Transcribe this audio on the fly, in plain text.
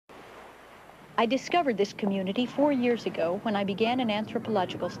I discovered this community 4 years ago when I began an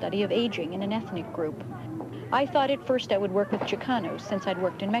anthropological study of aging in an ethnic group. I thought at first I would work with Chicanos, since I'd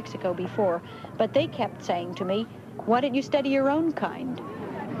worked in Mexico before, but they kept saying to me, why don't you study your own kind?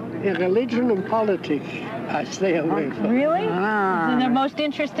 In religion and politics, I stay away from. Really? Ah. They're the most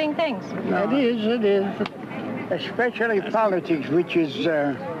interesting things. It is. Especially politics, which is,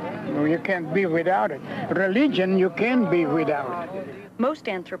 you can't be without it. Religion, you can be without it. Most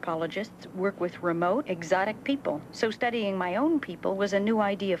anthropologists work with remote, exotic people, so studying my own people was a new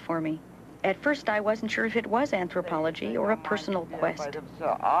idea for me. At first, I wasn't sure if it was anthropology or a personal quest.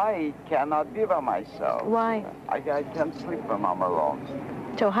 I cannot be by myself. Why? I can't sleep when I'm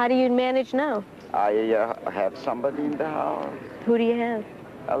alone. So how do you manage now? I have somebody in the house. Who do you have?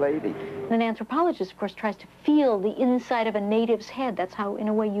 A lady. An anthropologist, of course, tries to feel the inside of a native's head. That's how, in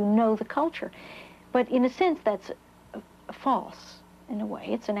a way, you know the culture. But in a sense, that's false, in a way.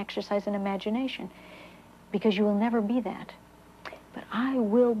 It's an exercise in imagination, because you will never be that. But I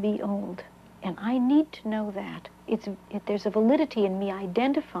will be old, and I need to know that. There's a validity in me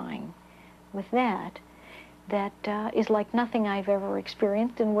identifying with that is like nothing I've ever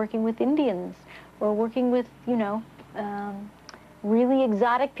experienced in working with Indians or working with, you know, really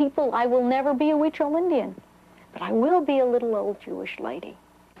exotic people. I will never be a Huichol Indian, but I will be a little old Jewish lady.